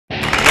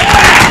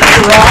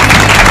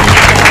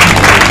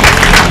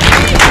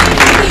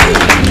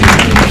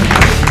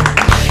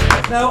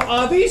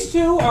Now, these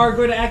two are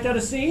going to act out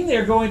a scene.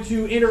 They're going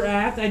to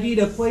interact. I need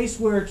a place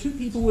where two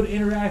people would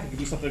interact. It could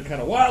be something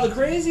kind of wild and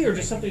crazy, or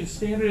just something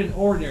standard and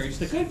ordinary.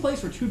 Just a good place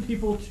for two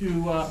people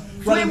to...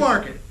 flea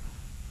market.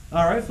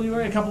 All right, flea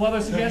market. A couple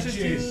other suggestions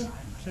too.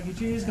 Chuck E.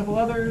 Cheese. A couple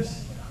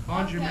others.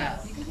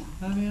 Laundromat.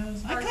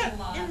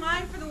 In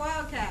line for the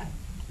Wildcat.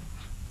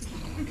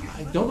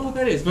 I don't know what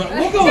that is, but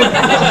we'll go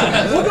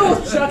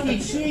with Chuck E.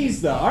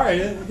 Cheese, though. All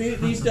right,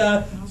 these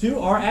two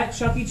are at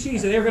Chuck E.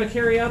 Cheese, and they're going to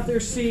carry out their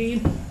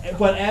scene.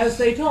 But as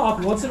they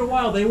talk, once in a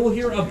while, they will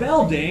hear a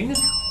bell ding,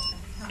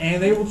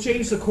 and they will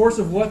change the course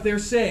of what they're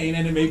saying,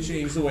 and it may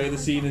change the way the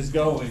scene is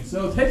going.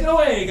 So take it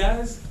away,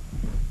 guys.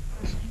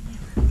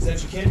 Is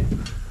that your kid?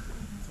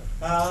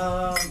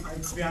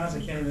 To be honest, I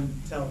can't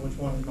even tell which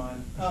one is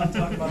mine.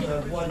 Talk about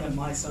the one that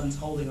my son's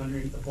holding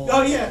underneath the bowl.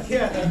 Oh, yeah,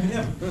 that'd be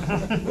him.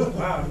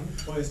 Wow,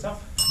 your boy is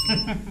tough.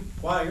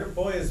 Wow, your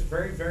boy is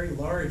very, very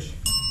large.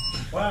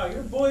 Wow,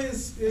 your boy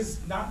is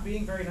not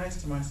being very nice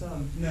to my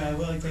son. No,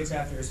 well, he takes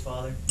after his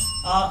father.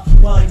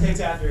 Well, he takes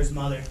after his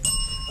mother.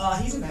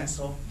 He's an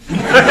asshole.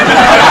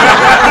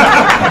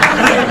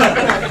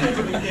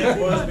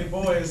 Boys be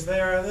boys.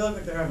 They look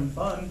like they're having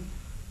fun.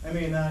 I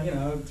mean,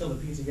 until the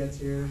pizza gets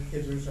here,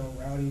 kids are so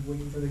rowdy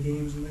waiting for the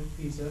games and the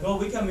pizza. Well,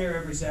 we come here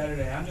every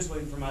Saturday. I'm just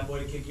waiting for my boy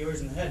to kick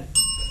yours in the head.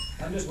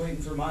 I'm just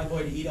waiting for my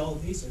boy to eat all the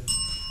pizza.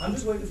 I'm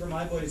just waiting for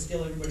my boy to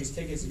steal everybody's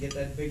tickets and get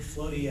that big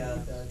floaty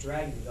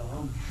dragon to go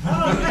home.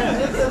 Oh,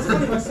 yeah, that's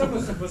funny. My son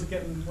was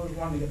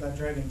wanting to get that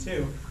dragon,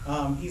 too.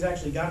 He's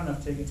actually got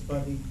enough tickets,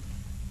 but he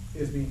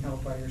is being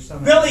held by your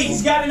son. Billy,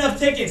 he's got enough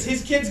tickets.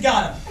 His kid's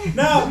got them.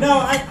 No,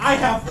 I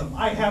have them.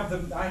 I have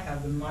them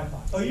in my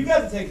pocket. Oh, you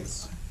got the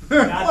tickets.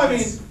 Well, I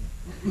mean...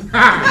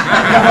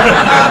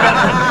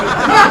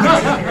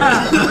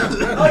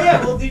 Oh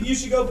yeah, well you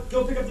should go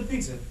pick up the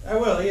pizza. I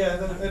will, yeah.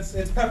 It's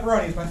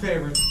pepperoni. It's my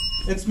favorite.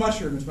 It's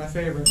mushroom. It's my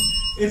favorite.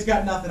 It's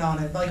got nothing on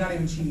it. Like, not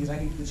even cheese. I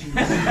can eat the cheese.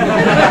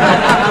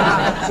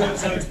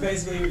 So it's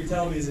basically what you're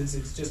telling me is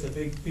it's just a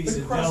big piece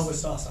of dough with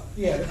sauce on it.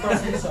 Yeah, the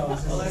crust and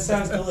sauce. Well, that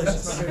sounds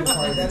delicious.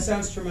 That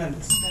sounds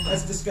tremendous.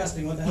 That's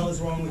disgusting. What the hell is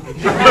wrong with you?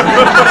 I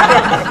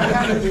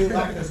happen to be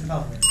lactose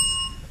intolerant.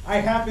 I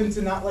happen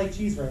to not like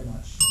cheese very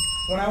much.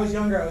 When I was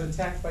younger, I was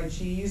attacked by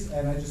cheese,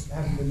 and I just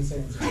haven't been the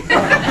same since. Alright,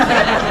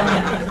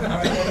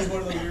 that was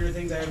one of the weirder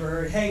things I ever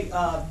heard. Hey,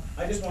 I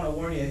just want to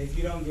warn you, if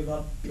you don't give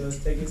up those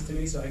tickets to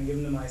me so I can give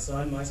them to my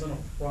son will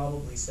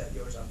probably set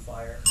yours on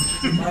fire.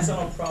 My son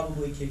will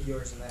probably kick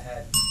yours in the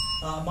head.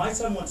 My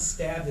son once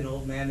stabbed an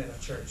old man in a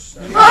church.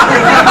 So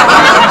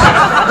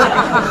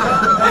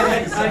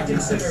I'd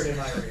consider it if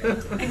I were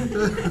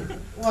you.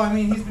 Well, I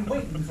mean, he's been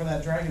waiting for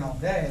that dragon all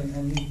day,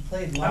 and he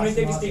played lots. How many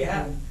tickets do you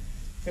have?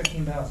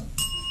 15,000.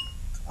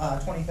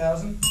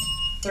 20,000?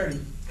 30.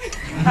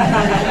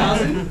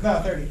 30,000? No,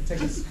 30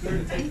 tickets.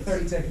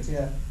 30 tickets,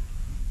 yeah.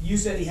 You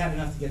said he had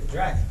enough to get the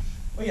dragon.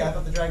 Well, yeah, I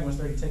thought the dragon was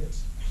 30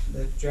 tickets.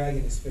 The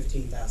dragon is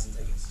 15,000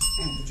 tickets.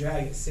 The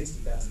dragon is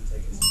 60,000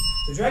 tickets.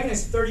 The dragon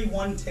is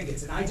 31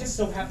 tickets, and I just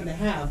so happen to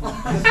have the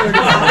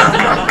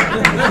 30,000.